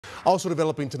Also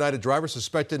developing tonight, a driver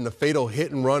suspected in a fatal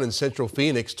hit and run in Central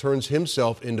Phoenix turns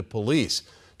himself into police.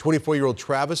 24-year-old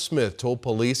Travis Smith told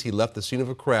police he left the scene of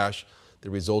a crash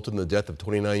that resulted in the death of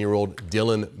 29-year-old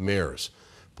Dillon Mares.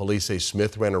 Police say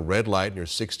Smith ran a red light near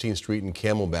 16th Street in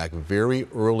Camelback very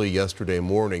early yesterday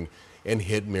morning and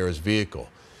hit Mares' vehicle.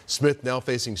 Smith now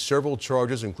facing several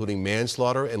charges, including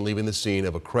manslaughter and leaving the scene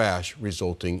of a crash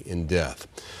resulting in death.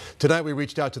 Tonight, we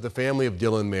reached out to the family of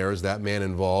Dillon Mares, that man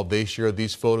involved. They shared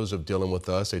these photos of Dillon with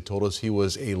us. They told us he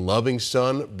was a loving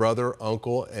son, brother,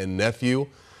 uncle, and nephew,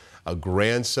 a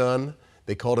grandson.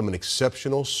 They called him an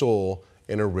exceptional soul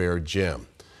and a rare gem.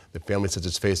 The family says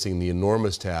it's facing the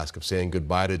enormous task of saying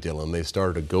goodbye to Dillon. They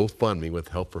started a GoFundMe with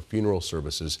help for funeral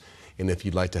services. And if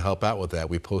you'd like to help out with that,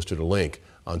 we posted a link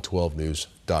on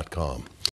 12news.com.